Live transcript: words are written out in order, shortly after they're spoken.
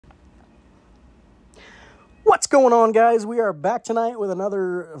What's going on, guys? We are back tonight with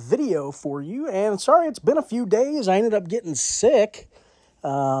another video for you. And sorry, it's been a few days. I ended up getting sick.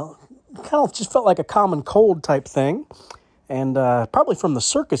 Kind of just felt like a common cold type thing. And probably from the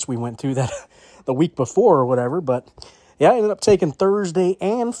circus we went to that the week before or whatever. But yeah, I ended up taking Thursday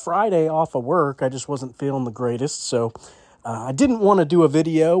and Friday off of work. I just wasn't feeling the greatest. So I didn't want to do a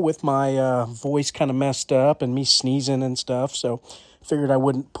video with my voice kind of messed up and me sneezing and stuff. So figured I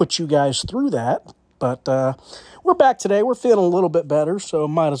wouldn't put you guys through that. But we're back today. We're feeling a little bit better, so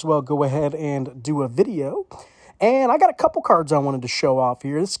might as well go ahead and do a video. And I got a couple cards I wanted to show off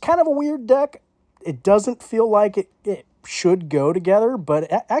here. It's kind of a weird deck. It doesn't feel like it should go together, but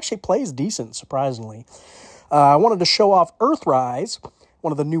it actually plays decent, surprisingly. I wanted to show off Earthrise,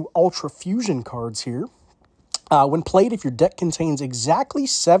 one of the new Ultra Fusion cards here. When played, if your deck contains exactly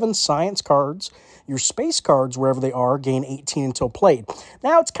 7 science cards, your space cards, wherever they are, gain 18 until played.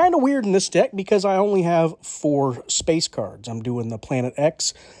 Now, it's kind of weird in this deck because I only have 4 space cards. I'm doing the Planet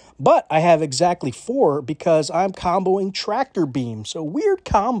X, but I have exactly 4 because I'm comboing Tractor Beam. So, weird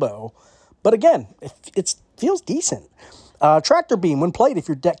combo, but again, it feels decent. Tractor Beam, when played, if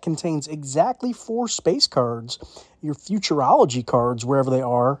your deck contains exactly 4 space cards, your Futurology cards, wherever they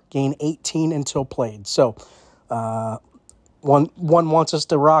are, gain 18 until played. So, one wants us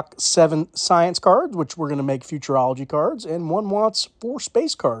to rock 7 science cards, which we're going to make Futurology cards, and one wants 4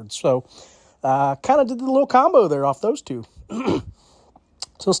 space cards. So, kind of did the little combo there off those two. So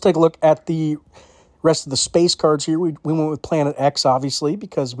let's take a look at the rest of the space cards here. We went with Planet X, obviously,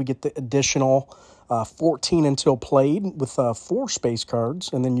 because we get the additional 14 until played with 4 space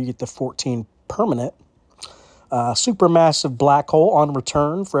cards, and then you get the 14 permanent. Supermassive Black Hole on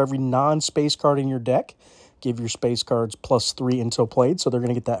return for every non-space card in your deck. Give your space cards +3 until played, so they're going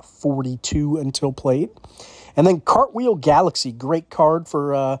to get that 42 until played. And then Cartwheel Galaxy, great card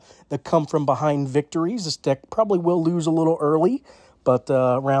for the come-from-behind victories. This deck probably will lose a little early, but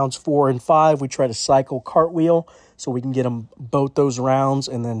rounds 4 and 5, we try to cycle Cartwheel so we can get them both those rounds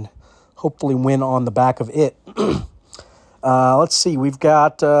and then hopefully win on the back of it. Let's see, we've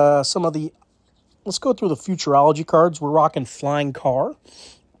got some of the... Let's go through the Futurology cards. We're rocking Flying Car.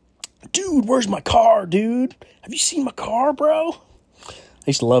 Dude, where's my car, dude? Have you seen my car, bro? I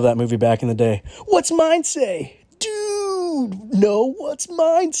used to love that movie back in the day. What's mine say? Dude, no, what's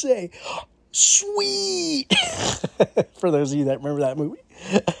mine say? Sweet. For those of you that remember that movie.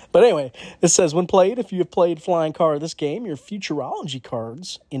 But anyway, it says, when played, if you have played Flying Car this game, your Futurology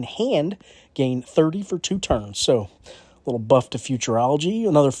cards in hand gain 30 for 2 turns. So, a little buff to Futurology.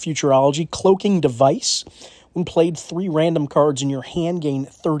 Another Futurology Cloaking Device. When played, 3 random cards in your hand gain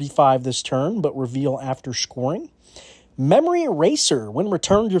 35 this turn, but reveal after scoring. Memory Eraser. When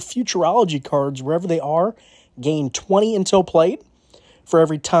returned, your Futurology cards, wherever they are, gain 20 until played. For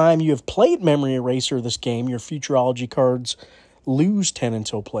every time you have played Memory Eraser this game, your Futurology cards lose 10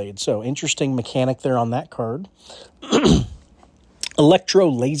 until played. So, interesting mechanic there on that card. Electro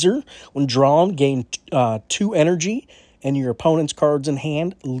Laser. When drawn, gain 2 energy, and your opponent's cards in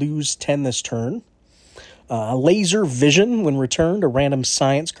hand lose 10 this turn. Laser Vision, when returned, a random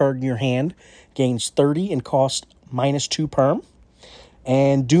science card in your hand gains 30 and costs -2 perm.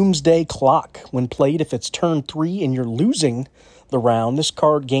 And Doomsday Clock, when played, if it's turn 3 and you're losing the round, this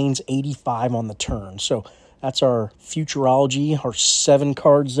card gains 85 on the turn. So that's our Futurology, our 7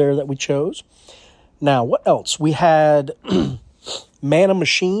 cards there that we chose. Now, what else? We had Mana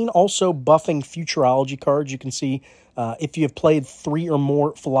Machine, also buffing Futurology cards. You can see if you have played 3 or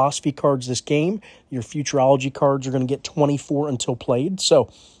more philosophy cards this game, your Futurology cards are going to get 24 until played. So,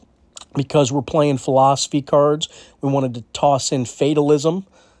 because we're playing philosophy cards, we wanted to toss in Fatalism.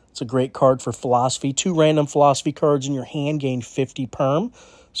 It's a great card for philosophy. 2 random philosophy cards in your hand gain 50 perm.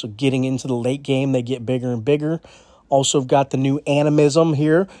 So, getting into the late game, they get bigger and bigger. Also got the new Animism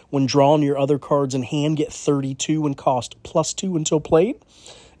here. When drawn, your other cards in hand get 32 and cost +2 until played.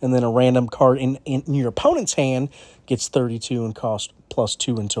 And then a random card in your opponent's hand gets 32 and cost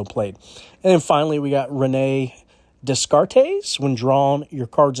 +2 until played. And then finally, we got Rene Descartes. When drawn, your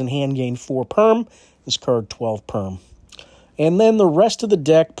cards in hand gain 4 perm. This card, 12 perm. And then the rest of the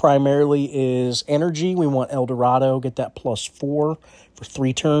deck primarily is energy. We want El Dorado, get that +4 for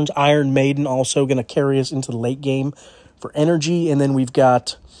 3 turns. Iron Maiden also going to carry us into the late game for energy. And then we've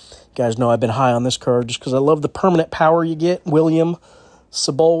got, you guys know I've been high on this card just because I love the permanent power you get. William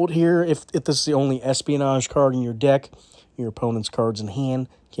Sebold here. If this is the only espionage card in your deck, your opponent's cards in hand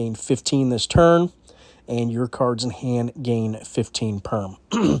gain 15 this turn, and your cards in hand gain 15 perm.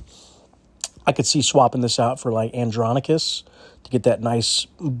 I could see swapping this out for like Andronicus to get that nice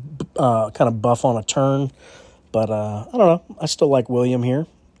kind of buff on a turn. But I don't know. I still like William here.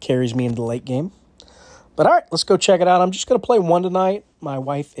 Carries me into the late game. But all right, let's go check it out. I'm just going to play one tonight. My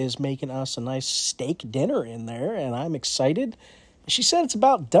wife is making us a nice steak dinner in there, and I'm excited. She said it's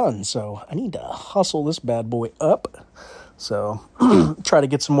about done, so I need to hustle this bad boy up. So try to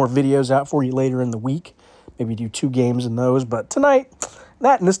get some more videos out for you later in the week. Maybe do 2 games in those. But tonight,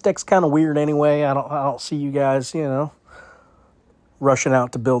 that and this deck's kind of weird anyway. I don't see you guys, rushing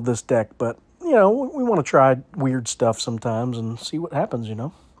out to build this deck. But, we want to try weird stuff sometimes and see what happens,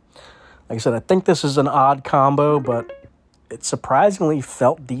 Like I said, I think this is an odd combo, but it surprisingly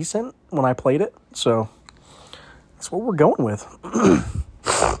felt decent when I played it. So that's what we're going with.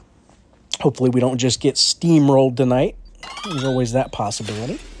 Hopefully we don't just get steamrolled tonight. There's always that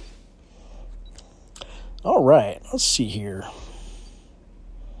possibility. All right, let's see here.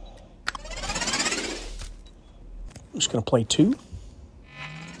 I'm just going to play 2.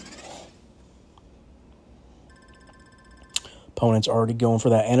 Opponent's already going for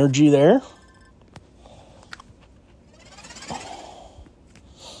that energy there.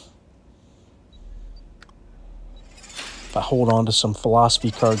 If I hold on to some philosophy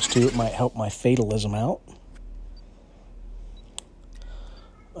cards too, it might help my fatalism out.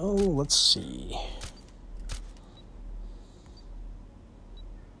 Oh, let's see.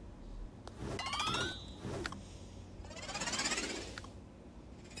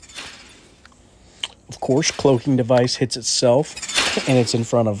 Of course, cloaking device hits itself, and it's in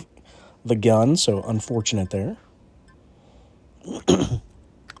front of the gun, so unfortunate there.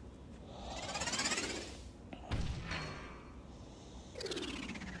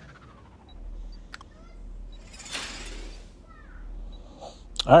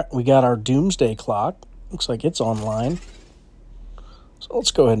 All right, we got our doomsday clock. Looks like it's online. So let's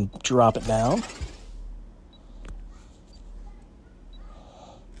go ahead and drop it down.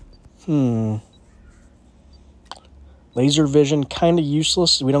 Laser vision, kind of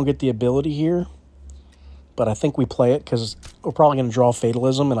useless. We don't get the ability here. But I think we play it because we're probably going to draw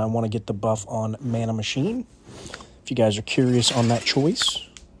fatalism, and I want to get the buff on Mana Machine. If you guys are curious on that choice.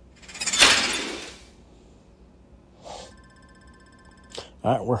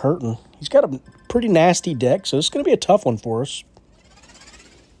 All right, we're hurting. He's got a pretty nasty deck, so it's going to be a tough one for us.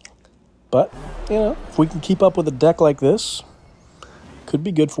 But, if we can keep up with a deck like this, could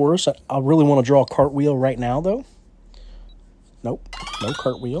be good for us. I really want to draw a cartwheel right now, though. Nope, no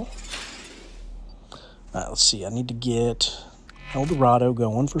cartwheel. All right, let's see. I need to get Eldorado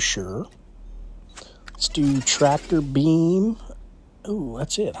going for sure. Let's do Tractor Beam. Ooh,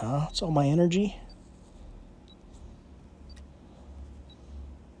 that's it, huh? That's all my energy.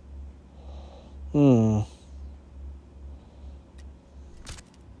 All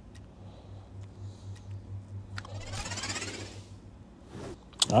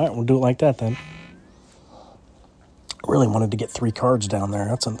right, we'll do it like that then. Really wanted to get 3 cards down there.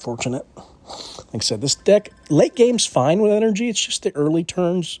 That's unfortunate. Like I said, this deck, late game's fine with energy. It's just the early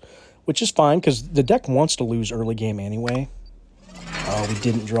turns, which is fine because the deck wants to lose early game anyway. Oh, we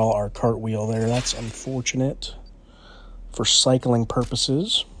didn't draw our cartwheel there. That's unfortunate for cycling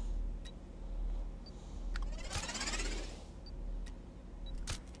purposes.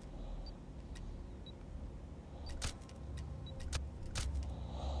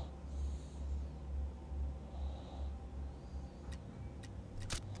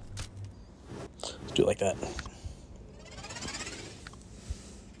 Do it like that.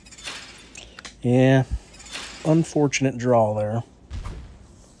 Yeah, unfortunate draw there.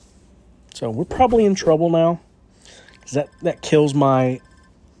 So we're probably in trouble now, because that kills my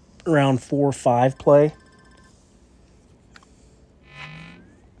round 4 or 5 play.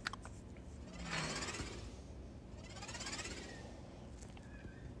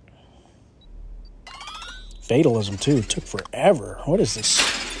 Fatalism too. It took forever. What is this?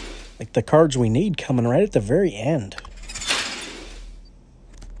 Like the cards we need coming right at the very end.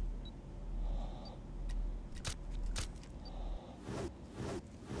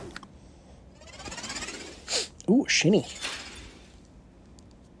 Ooh, shinny.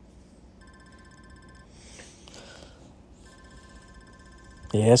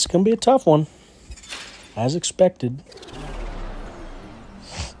 Yeah, it's going to be a tough one, as expected.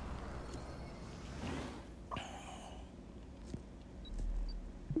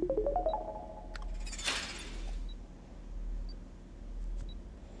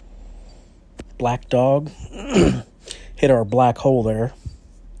 Black dog hit our black hole there.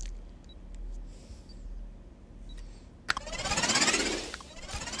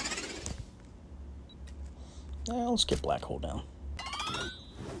 Let's get black hole down.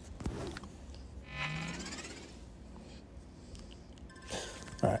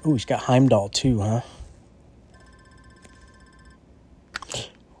 All right. Ooh, he's got Heimdall too, huh?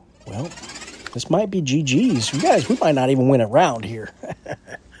 Well, This might be GG's. You guys, we might not even win a round here.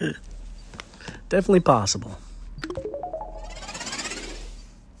 Definitely possible.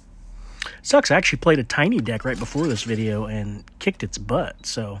 Sucks, I actually played a tiny deck right before this video and kicked its butt,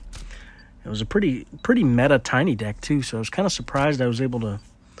 so it was a pretty meta tiny deck too, so I was kind of surprised I was able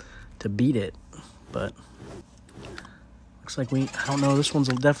to beat it, but looks like I don't know, this one's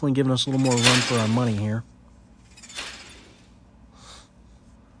definitely giving us a little more run for our money here.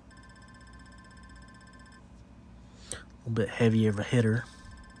 A little bit heavier of a hitter.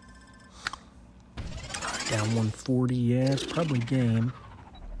 Down 140, yeah, it's probably game.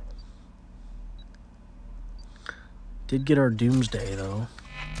 Did get our Doomsday, though.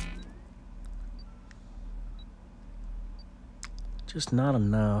 Just not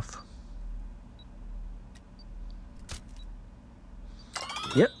enough.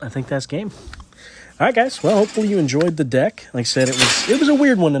 Yep, I think that's game. All right, guys. Well, hopefully you enjoyed the deck. Like I said, it was a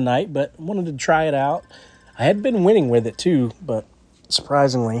weird one tonight, but wanted to try it out. I had been winning with it, too, but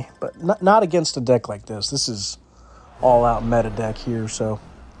surprisingly. But not against a deck like this. This is all-out meta deck here, so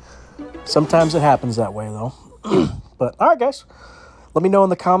sometimes it happens that way, though. But, all right, guys. Let me know in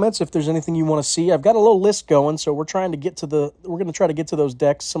the comments if there's anything you want to see. I've got a little list going, so we're going to try to get to those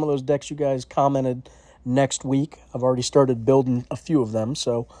decks, some of those decks you guys commented next week. I've already started building a few of them,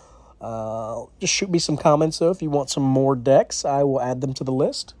 so just shoot me some comments, though. If you want some more decks, I will add them to the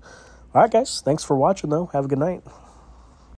list. All right, guys. Thanks for watching, though. Have a good night.